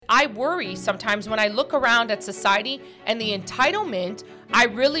I worry sometimes when I look around at society and the entitlement, I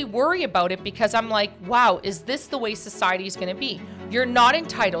really worry about it because I'm like, wow, is this the way society is going to be? You're not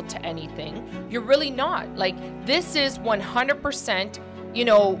entitled to anything. You're really not. Like, this is 100%,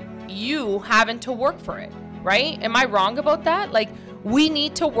 you having to work for it, right? Am I wrong about that? Like, we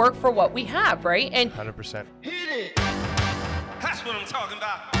need to work for what we have, right? And 100%. Hit it. That's what I'm talking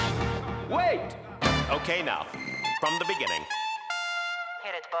about. Wait. Okay, now, from the beginning.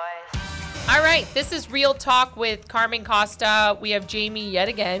 Hit it, boys. all right, this is Real Talk with Carmen Costa. We have Jamie yet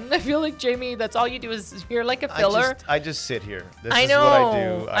again. I feel like, Jamie, that's all you do is you're like a filler. I just sit here. This I is know, what I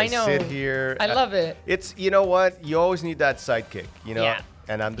do. I know. sit here. I love it. It's, you know what? You always need that sidekick, Yeah.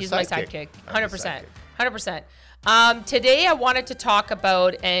 And I'm the He's sidekick. my sidekick. I'm the 100%. sidekick. 100%. Today I wanted to talk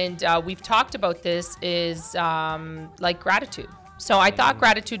about, and we've talked about this, is like gratitude. So I thought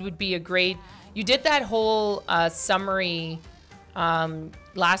gratitude would be a great, you did that whole summary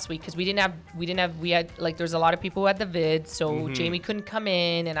last week because we had like, there's a lot of people who had the vid, so Jamie couldn't come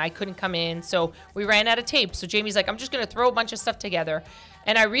in and I couldn't come in, so we ran out of tape. So Jamie's like, I'm just gonna throw a bunch of stuff together.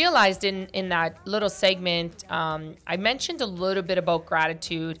 And I realized in that little segment, I mentioned a little bit about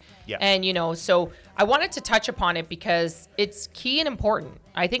gratitude. Yeah. And, so I wanted to touch upon it because it's key and important.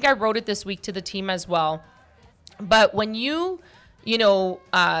 I think I wrote it this week to the team as well. But when you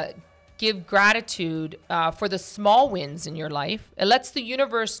give gratitude for the small wins in your life, it lets the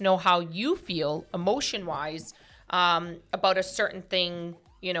universe know how you feel emotion-wise about a certain thing,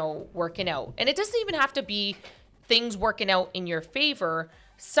 working out. And it doesn't even have to be things working out in your favor.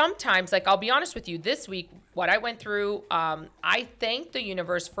 Sometimes, like, I'll be honest with you, this week, what I went through, I thank the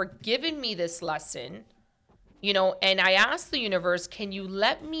universe for giving me this lesson, and I asked the universe, can you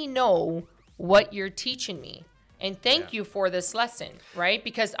let me know what you're teaching me? And thank you for this lesson, right?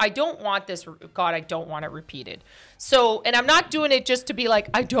 Because I don't want this, God, I don't want it repeated. So, and I'm not doing it just to be like,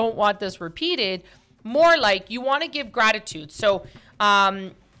 I don't want this repeated, more like you want to give gratitude. So,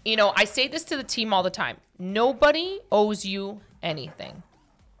 I say this to the team all the time. Nobody owes you anything.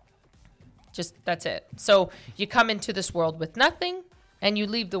 Just, that's it. So you come into this world with nothing and you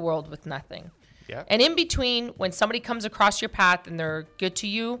leave the world with nothing. Yeah. And in between, when somebody comes across your path and they're good to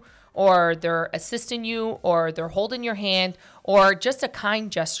you, or they're assisting you, or they're holding your hand, or just a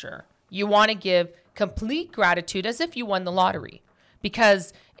kind gesture, you want to give complete gratitude as if you won the lottery.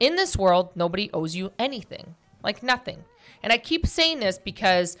 Because in this world, nobody owes you anything, like nothing. And I keep saying this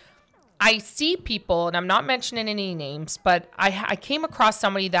because I see people, and I'm not mentioning any names, but I came across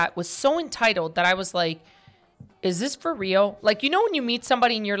somebody that was so entitled that I was like, is this for real? Like, when you meet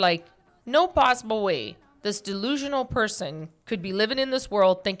somebody and you're like, no possible way this delusional person could be living in this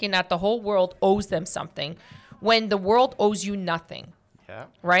world thinking that the whole world owes them something when the world owes you nothing. Yeah.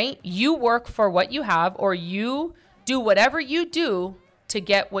 Right? You work for what you have, or you do whatever you do to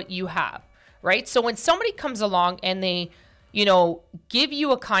get what you have. Right? So when somebody comes along and they, give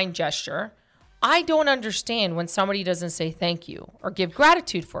you a kind gesture, I don't understand when somebody doesn't say thank you or give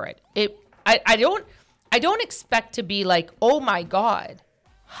gratitude for it. I don't expect to be like, oh my God,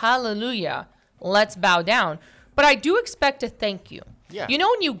 hallelujah, let's bow down. But I do expect a thank you. Yeah.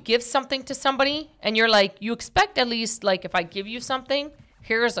 When you give something to somebody and you're like, you expect at least, like, if I give you something,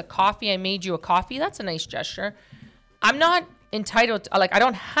 here's a coffee, I made you a coffee, that's a nice gesture. I'm not entitled to, I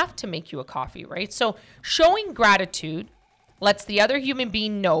don't have to make you a coffee, right? So showing gratitude lets the other human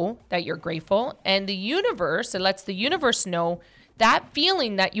being know that you're grateful, and it lets the universe know that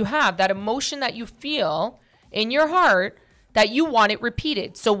feeling that you have, that emotion that you feel in your heart, that you want it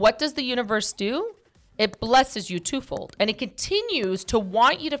repeated. So what does the universe do? It blesses you twofold, and it continues to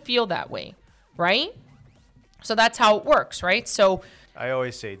want you to feel that way, right? So that's how it works, right? So I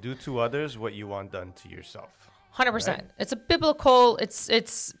always say, do to others what you want done to yourself. 100%. Right? It's a biblical,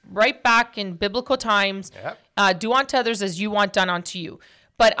 it's right back in biblical times. Yep. Do unto others as you want done unto you.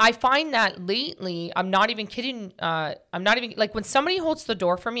 But I find that lately, I'm not even kidding. Like, when somebody holds the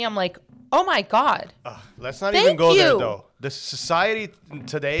door for me, I'm like, oh my God. Let's not Thank even go there, you. though. The society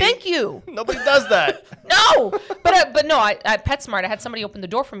today. Thank you. Nobody does that. No, but no, at PetSmart, I had somebody open the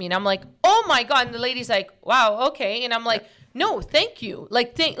door for me, and I'm like, oh my God. And the lady's like, wow, okay. And I'm like, no, thank you.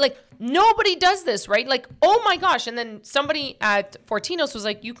 Like nobody does this, right? Like, oh my gosh. And then somebody at Fortino's was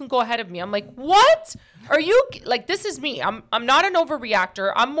like, you can go ahead of me. I'm like, what? Are you, like, this is me. I'm not an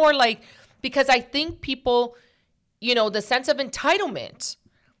overreactor. I'm more like, because I think people, the sense of entitlement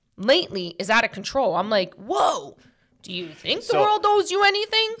lately is out of control. I'm like, whoa. Do you think the world owes you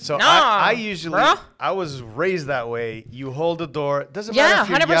anything? So nah, I usually, bruh. I was raised that way. You hold the door. Doesn't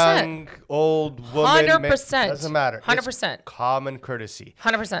matter if you're 100%. young, old, woman. 100%. Doesn't matter. 100%. It's common courtesy.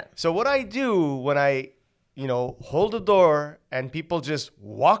 100%. So what I do when I, hold the door and people just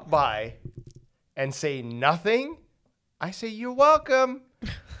walk by and say nothing, I say, you're welcome.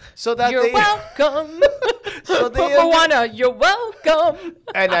 So that You're welcome. So they Moana, you're welcome.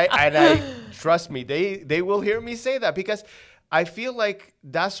 and I trust me, they will hear me say that, because I feel like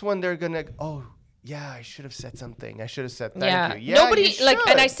that's when they're gonna, oh yeah, I should have said something. I should have said thank you. Yeah, nobody you like, should.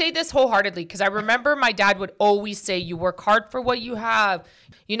 and I say this wholeheartedly because I remember my dad would always say, "You work hard for what you have."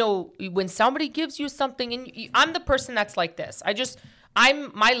 When somebody gives you something, and I'm the person that's like this.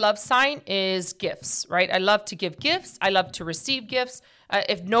 My love sign is gifts, right? I love to give gifts. I love to receive gifts.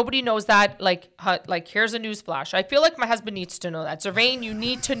 If nobody knows that, like here's a news flash. I feel like my husband needs to know that. Zervain, you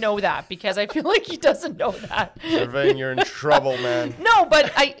need to know that, because I feel like he doesn't know that. Zervain, you're in trouble, man. No,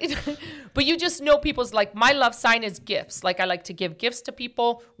 but you just know people's, like, my love sign is gifts. Like, I like to give gifts to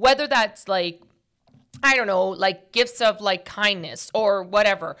people, whether that's like, I don't know, like gifts of like kindness or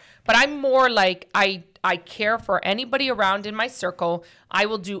whatever. But I'm more like, I care for anybody around in my circle. I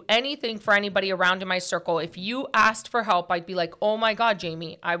will do anything for anybody around in my circle. If you asked for help, I'd be like, oh my God,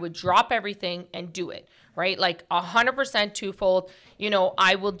 Jamie, I would drop everything and do it, right? Like 100% twofold,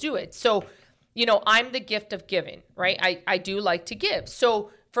 I will do it. So, I'm the gift of giving, right? I do like to give.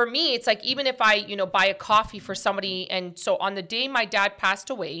 So for me, it's like, even if I, buy a coffee for somebody. And so on the day my dad passed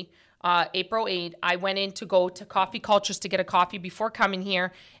away, April 8th, I went in to go to Coffee Cultures to get a coffee before coming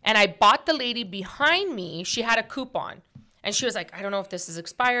here. And I bought the lady behind me. She had a coupon and she was like, I don't know if this is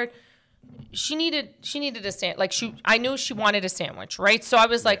expired. She needed a sandwich. Like I knew she wanted a sandwich, right? So I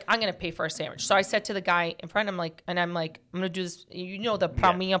was like, I'm going to pay for a sandwich. So I said to the guy in front, I'm like, I'm going to do this. The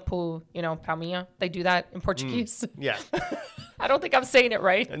palminha palminha. They do that in Portuguese. Yeah. I don't think I'm saying it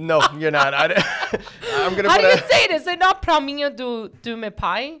right. No, you're not. I'm going to How put do you say it? Is it not palminha do meu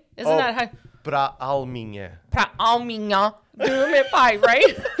pai? Isn't that how? Pra alminha. Pra alminha do meu pai,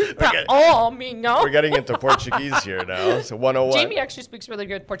 right? Pra alminha. We're getting into Portuguese here now. So 101. Jamie actually speaks really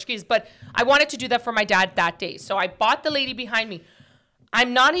good Portuguese, but I wanted to do that for my dad that day. So I bought the lady behind me.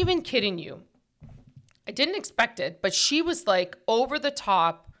 I'm not even kidding you. I didn't expect it, but she was like over the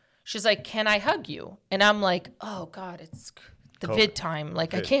top. She's like, can I hug you? And I'm like, oh God, it's the vid time.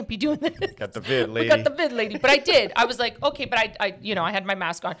 Like, I can't be doing this. Got the vid, lady. Got the vid, lady. But I did. I was like, okay, but I had my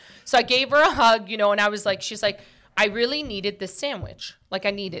mask on. So I gave her a hug, and I was like, she's like, I really needed this sandwich. Like,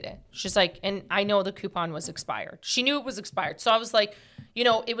 I needed it. She's like, and I know the coupon was expired. She knew it was expired. So I was like,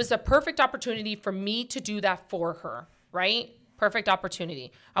 it was a perfect opportunity for me to do that for her, right? Perfect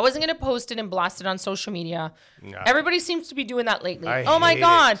opportunity. I wasn't going to post it and blast it on social media. No. Everybody seems to be doing that lately. Oh my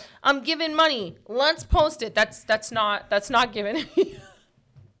God, I'm giving money. Let's post it. That's not giving.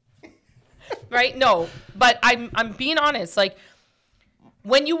 Right? No, but I'm being honest. Like,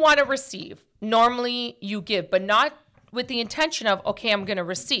 when you want to receive, normally you give, but not with the intention of, okay, I'm going to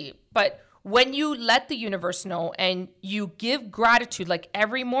receive. But when you let the universe know and you give gratitude, like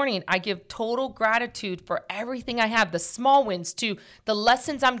every morning, I give total gratitude for everything I have, the small wins to the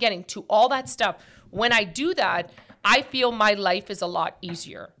lessons I'm getting to all that stuff. When I do that, I feel my life is a lot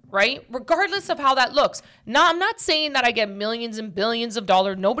easier, right? Regardless of how that looks. Now, I'm not saying that I get millions and billions of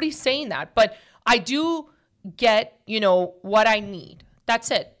dollars. Nobody's saying that, but I do get, what I need.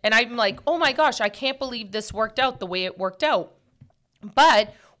 That's it. And I'm like, oh my gosh, I can't believe this worked out the way it worked out.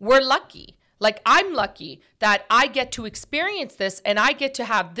 But we're lucky. Like, I'm lucky that I get to experience this and I get to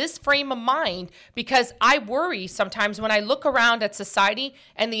have this frame of mind, because I worry sometimes when I look around at society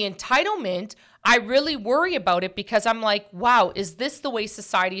and the entitlement, I really worry about it, because I'm like, wow, is this the way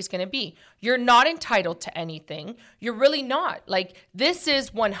society is going to be? You're not entitled to anything. You're really not. Like, this is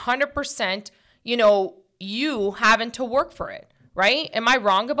 100%, you having to work for it, right? Am I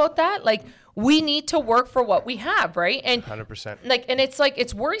wrong about that? Like, we need to work for what we have, right? And 100%. Like, and it's like,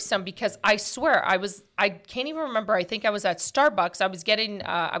 it's worrisome, because I swear I can't even remember. I think I was at Starbucks. I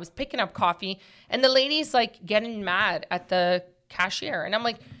was picking up coffee, and the lady's like getting mad at the cashier. And I'm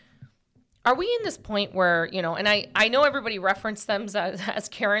like, are we in this point where, and I know everybody referenced them as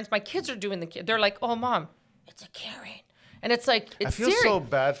Karens. My kids are doing they're like, oh mom, it's a Karen. And it's like, it's I feel serious. so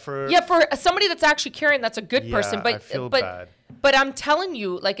bad for... Yeah, for somebody that's actually Karen, that's a good person. But I feel bad. But I'm telling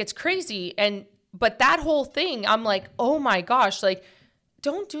you, like, it's crazy. But that whole thing, I'm like, oh my gosh, like,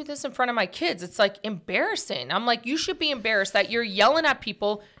 don't do this in front of my kids. It's like embarrassing. I'm like, you should be embarrassed that you're yelling at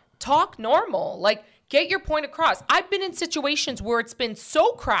people. Talk normal. Like, get your point across. I've been in situations where it's been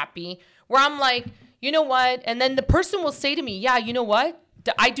so crappy where I'm like, you know what? And then the person will say to me, yeah, you know what?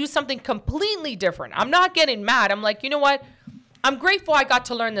 I do something completely different. I'm not getting mad. I'm like, you know what? I'm grateful I got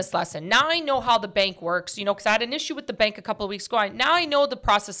to learn this lesson. Now I know how the bank works, because I had an issue with the bank a couple of weeks ago. Now I know the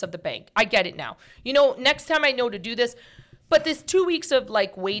process of the bank. I get it now. Next time I know to do this. But this 2 weeks of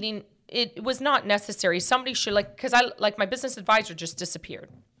like waiting, it was not necessary. Somebody should because my business advisor just disappeared.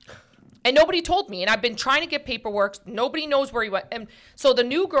 And nobody told me. And I've been trying to get paperwork. Nobody knows where he went. And so the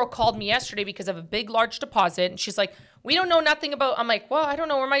new girl called me yesterday because of a big, large deposit. And she's like, we don't know nothing about. I'm like, well, I don't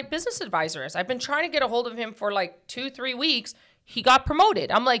know where my business advisor is. I've been trying to get a hold of him for 2-3 weeks. He got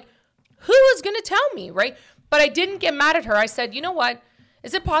promoted. I'm like, who is going to tell me, right? But I didn't get mad at her. I said, you know what?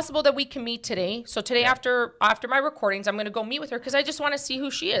 Is it possible that we can meet today? So today after my recordings, I'm going to go meet with her because I just want to see who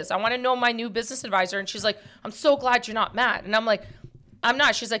she is. I want to know my new business advisor. And she's like, I'm so glad you're not mad. And I'm like, I'm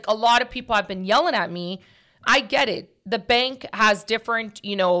not. She's like, a lot of people have been yelling at me. I get it. The bank has different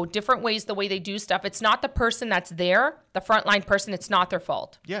ways the way they do stuff. It's not the person that's there, the frontline person. It's not their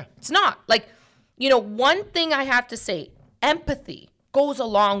fault. Yeah. It's not. One thing I have to say, empathy goes a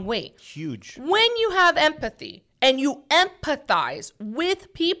long way. Huge. When you have empathy and you empathize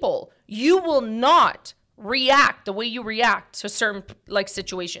with people, you will not react the way you react to certain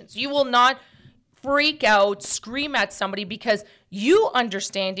situations. You will not freak out, scream at somebody because you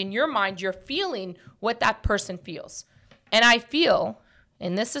understand in your mind, you're feeling what that person feels. And I feel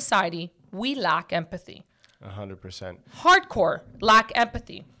in this society, we lack empathy. 100%. Hardcore lack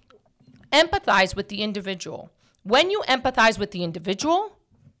empathy. Empathize with the individual. When you empathize with the individual,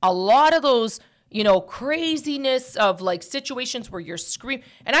 a lot of those, craziness of situations where you're screaming.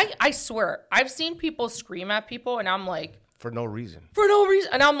 And I swear, I've seen people scream at people and I'm like. For no reason.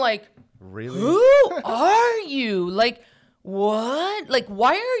 And I'm like. Really? Who are you? What?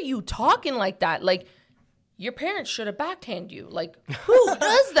 Why are you talking like that? Your parents should have backhand you. Who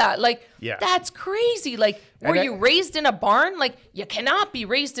does that? Yeah. That's crazy. Were you raised in a barn? You cannot be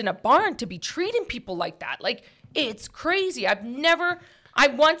raised in a barn to be treating people like that. It's crazy. I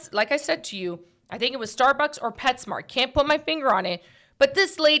once, like I said to you, I think it was Starbucks or PetSmart. Can't put my finger on it. But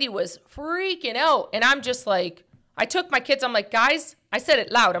this lady was freaking out. And I'm just like, I took my kids. I'm like, guys, I said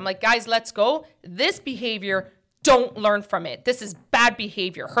it loud. I'm like, guys, let's go. This behavior, don't learn from it. This is bad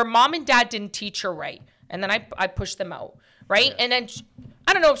behavior. Her mom and dad didn't teach her right. And then I pushed them out, right? Yeah. And then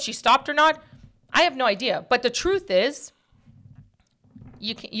I don't know if she stopped or not. I have no idea. But the truth is,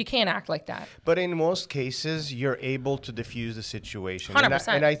 you can't act like that. But in most cases, you're able to diffuse the situation. 100%.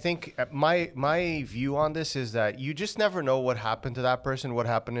 And I think my view on this is that you just never know what happened to that person, what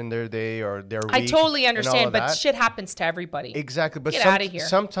happened in their day or their week. I totally understand, but shit happens to everybody. Exactly. But get out of here.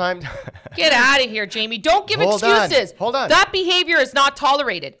 Sometimes. Get out of here, Jamie. Don't give excuses. Hold on. That behavior is not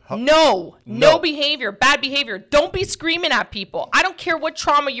tolerated. No behavior, bad behavior. Don't be screaming at people. I don't care what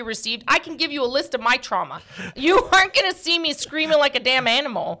trauma you received. I can give you a list of my trauma. You aren't going to see me screaming like a damn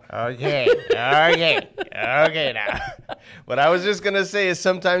animal. Okay now. What I was just gonna say is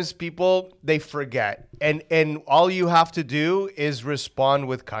sometimes people, they forget, and all you have to do is respond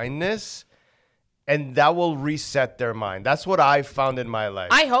with kindness, and that will reset their mind. That's what I've found in my life.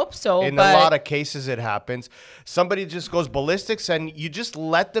 I hope so. In a lot of cases, it happens. Somebody just goes ballistics, and you just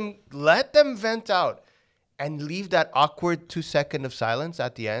let them vent out, and leave that awkward 2-second of silence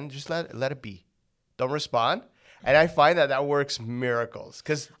at the end. Just let it be. Don't respond. And I find that works miracles.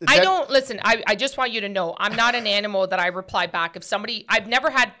 I just want you to know, I'm not an animal that I reply back. If somebody, I've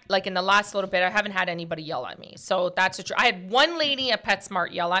never had, in the last little bit, I haven't had anybody yell at me. So that's the truth. I had one lady at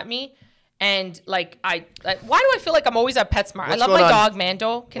PetSmart yell at me. And why do I feel like I'm always at PetSmart? I love my dog,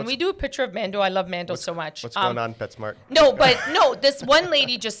 Mando. Can we do a picture of Mando? I love Mando so much. What's going on, PetSmart? No, this one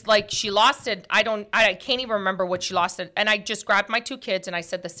lady just she lost it. I can't even remember what she lost it. And I just grabbed my 2 kids and I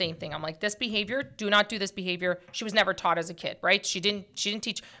said the same thing. I'm like, this behavior, do not do this behavior. She was never taught as a kid, right? She didn't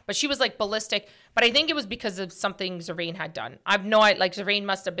teach, but she was ballistic. But I think it was because of something Zervain had done. I've no idea, Zervain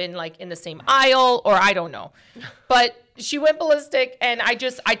must have been in the same aisle or I don't know. But she went ballistic, and I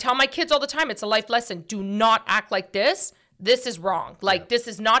tell my kids all the time, it's a life lesson. Do not act like this. This is wrong. This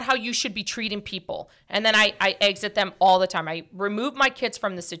is not how you should be treating people. And then I exit them all the time. I remove my kids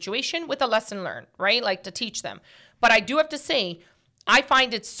from the situation with a lesson learned, right? To teach them. But I do have to say, I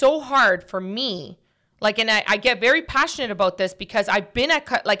find it so hard for me, and I get very passionate about this because I've been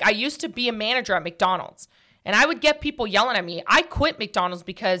I used to be a manager at McDonald's. And I would get people yelling at me. I quit McDonald's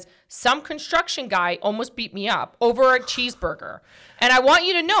because some construction guy almost beat me up over a cheeseburger. And I want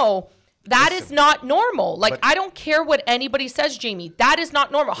you to know that is not normal. I don't care what anybody says, Jamie. That is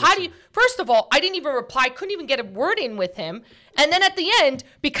not normal. How do you, first of all, I didn't even reply. Couldn't even get a word in with him. And then at the end,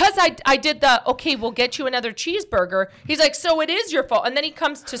 because I did okay, we'll get you another cheeseburger. He's like, so it is your fault. And then he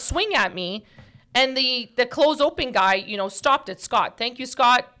comes to swing at me. And the close open guy, stopped it. Scott. Thank you,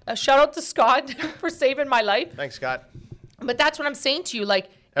 Scott. A shout out to Scott for saving my life. Thanks, Scott. But that's what I'm saying to you.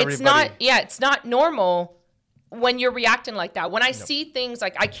 It's not normal when you're reacting like that. When I see things I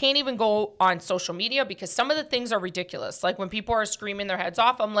can't even go on social media because some of the things are ridiculous. When people are screaming their heads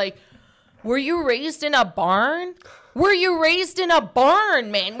off, I'm like, Were you raised in a barn? Were you raised in a barn,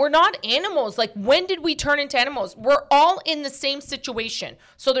 man? We're not animals. Like, when did we turn into animals? We're all in the same situation.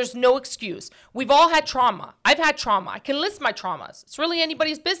 So there's no excuse. We've all had trauma. I've had trauma. I can list my traumas. It's really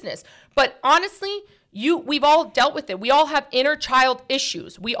anybody's business. But honestly, we've all dealt with it. We all have inner child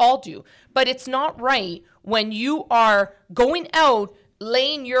issues. We all do. But it's not right when you are going out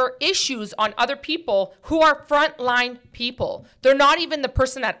laying your issues on other people who are frontline people. They're not even the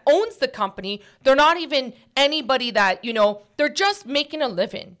person that owns the company. They're not even anybody that, they're just making a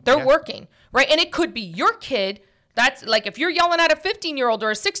living. They're working, right? And it could be your kid. That's like, if you're yelling at a 15-year-old or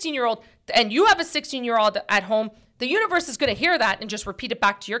a 16-year-old and you have a 16-year-old at home, the universe is going to hear that and just repeat it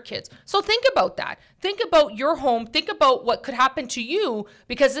back to your kids. So think about that. Think about your home. Think about what could happen to you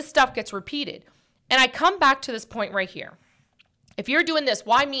because this stuff gets repeated. And I come back to this point right here. If you're doing this,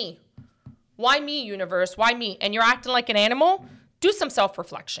 why me? Why me, universe? Why me? And you're acting like an animal, do some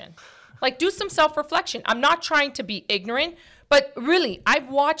self-reflection. Do some self-reflection. I'm not trying to be ignorant, but really, I've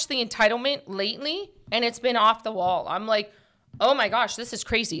watched the entitlement lately, and it's been off the wall. I'm like, oh my gosh, this is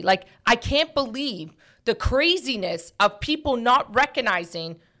crazy. I can't believe the craziness of people not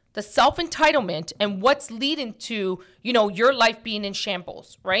recognizing the self-entitlement and what's leading to, your life being in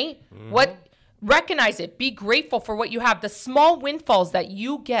shambles, right? Mm-hmm. Recognize it. Be grateful for what you have. The small windfalls that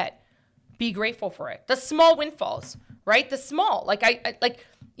you get, be grateful for it. The small windfalls, right? The small,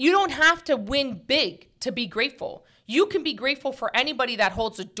 you don't have to win big to be grateful. You can be grateful for anybody that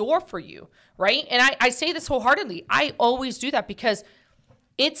holds a door for you, right? And I say this wholeheartedly. I always do that because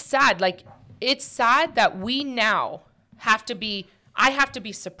it's sad. It's sad that we now I have to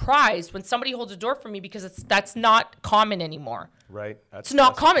be surprised when somebody holds a door for me because that's not common anymore. Right. It's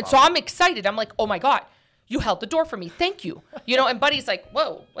not common. So I'm excited. I'm like, oh my God, you held the door for me. Thank you. And Buddy's like,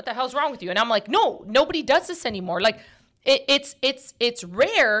 whoa, what the hell's wrong with you? And I'm like, no, nobody does this anymore. It's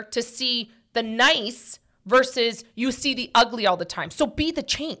rare to see the nice versus you see the ugly all the time. So be the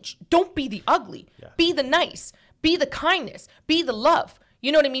change. Don't be the ugly. Yeah. Be the nice. Be the kindness. Be the love.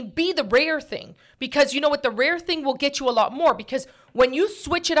 You know what I mean? Be the rare thing. Because you know what? The rare thing will get you a lot more. Because when you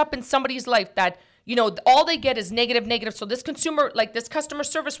switch it up in somebody's life that, all they get is negative, negative. So this this customer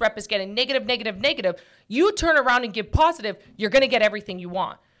service rep is getting negative, negative, negative. You turn around and give positive, you're going to get everything you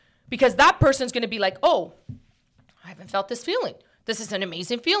want. Because that person's going to be like, oh, I haven't felt this feeling. This is an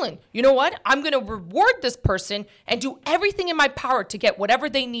amazing feeling. You know what? I'm going to reward this person and do everything in my power to get whatever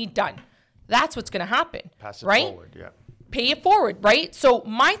they need done. That's what's going to happen. Pass it right? forward, yeah. Pay it forward, right? So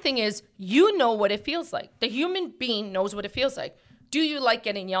my thing is, you know what it feels like. The human being knows what it feels like. Do you like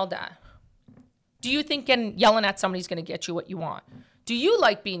getting yelled at? Do you think yelling at somebody's going to get you what you want? Do you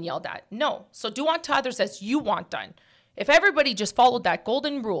like being yelled at? No. So do unto others as you want done. If everybody just followed that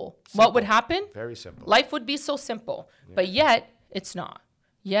golden rule, what would happen? Very simple. Life would be so simple. Yeah. But yet, it's not.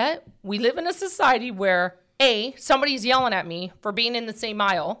 Yet, we live in a society where, somebody's yelling at me for being in the same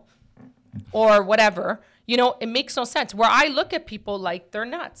aisle or whatever. It makes no sense. Where I look at people like they're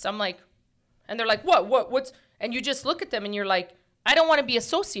nuts. I'm like, and they're like, what's, and you just look at them and you're like, I don't want to be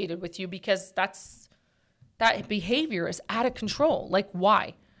associated with you because that behavior is out of control. Like,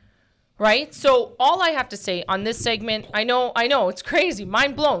 why? Right? So all I have to say on this segment, I know, it's crazy,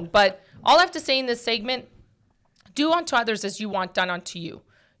 mind blown, but all I have to say in this segment, do unto others as you want done unto you.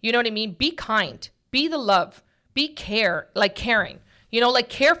 You know what I mean? Be kind. Be the love. Be caring.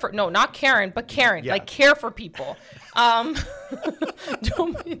 Care for, no, not Karen, but Karen, yeah. Care for people. You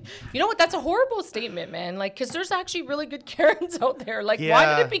know what? That's a horrible statement, man. Because there's actually really good Karens out there. Why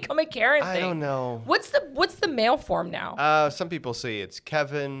did it become a Karen thing? I don't know. What's the male form now? Some people say it's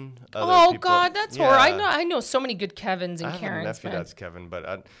Kevin. God, that's horrible. I know so many good Kevins and Karens. I have a nephew that's Kevin,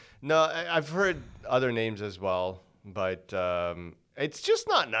 but no, I've heard other names as well, but it's just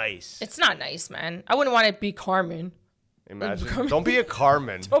not nice. It's not nice, man. I wouldn't want to be Carmen. Imagine. Don't be a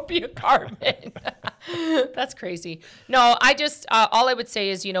Carmen. Don't be a Carmen. That's crazy. No, I just, all I would say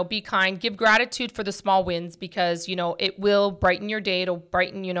is, be kind. Give gratitude for the small wins because, it will brighten your day. It'll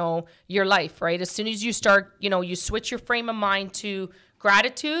brighten, your life, right? As soon as you start, you switch your frame of mind to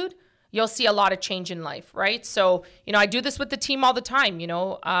gratitude, you'll see a lot of change in life, right? So, I do this with the team all the time.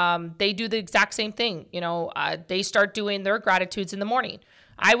 They do the exact same thing. They start doing their gratitudes in the morning.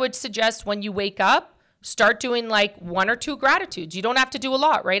 I would suggest when you wake up, start doing 1 or 2 gratitudes. You don't have to do a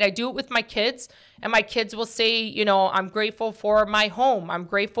lot, right? I do it with my kids, and my kids will say, I'm grateful for my home. I'm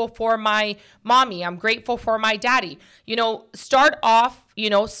grateful for my mommy. I'm grateful for my daddy. Start off,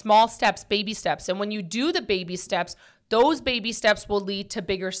 small steps, baby steps. And when you do the baby steps, those baby steps will lead to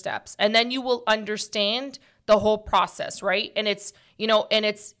bigger steps. And then you will understand the whole process, right? And it's,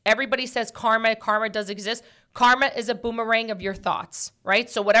 everybody says karma does exist. Karma is a boomerang of your thoughts, right?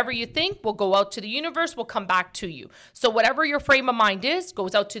 So whatever you think will go out to the universe, will come back to you. So whatever your frame of mind is,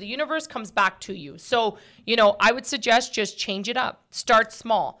 goes out to the universe, comes back to you. So, I would suggest just change it up. Start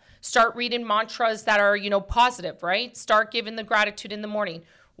small. Start reading mantras that are, positive, right? Start giving the gratitude in the morning.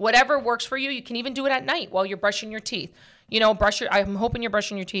 Whatever works for you. You can even do it at night while you're brushing your teeth. I'm hoping you're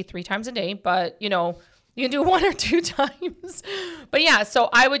brushing your teeth 3 times a day, but, you can do 1 or 2 times. But yeah, so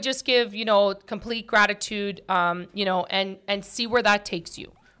I would just give, complete gratitude, and see where that takes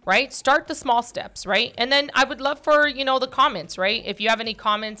you, right? Start the small steps, right? And then I would love for, the comments, right? If you have any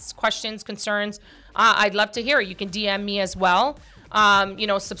comments, questions, concerns, I'd love to hear it. You can DM me as well.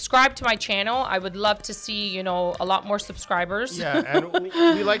 Subscribe to my channel. I would love to see, a lot more subscribers. Yeah, and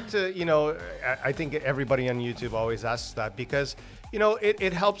we like to, I think everybody on YouTube always asks that because,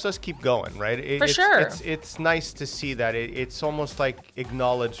 it helps us keep going, right? For sure. It's nice to see that. It's almost like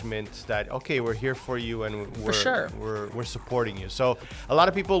acknowledgement that, okay, we're here for you and we're supporting you. So a lot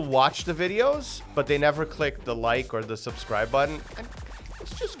of people watch the videos, but they never click the like or the subscribe button. And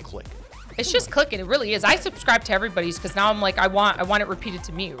let's just click. It's just clicking. It really is. I subscribe to everybody's because now I'm like, I want it repeated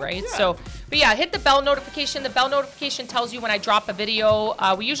to me, right? Yeah. So, but yeah, hit the bell notification. The bell notification tells you when I drop a video.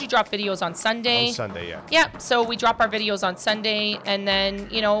 We usually drop videos on Sunday. On Sunday, yeah. Yeah. So we drop our videos on Sunday, and then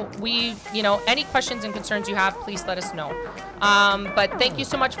any questions and concerns you have, please let us know. But thank you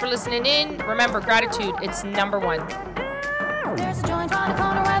so much for listening in. Remember, gratitude. It's number 1. There's a joint on the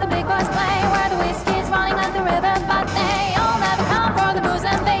corner where the big boys play, where the whiskey's running like the river, but they all never come for the booze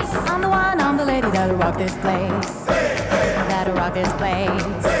and bass. I'm the one, I'm the lady that'll rock this place. That'll rock this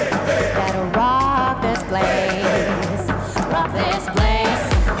place. That'll rock this place.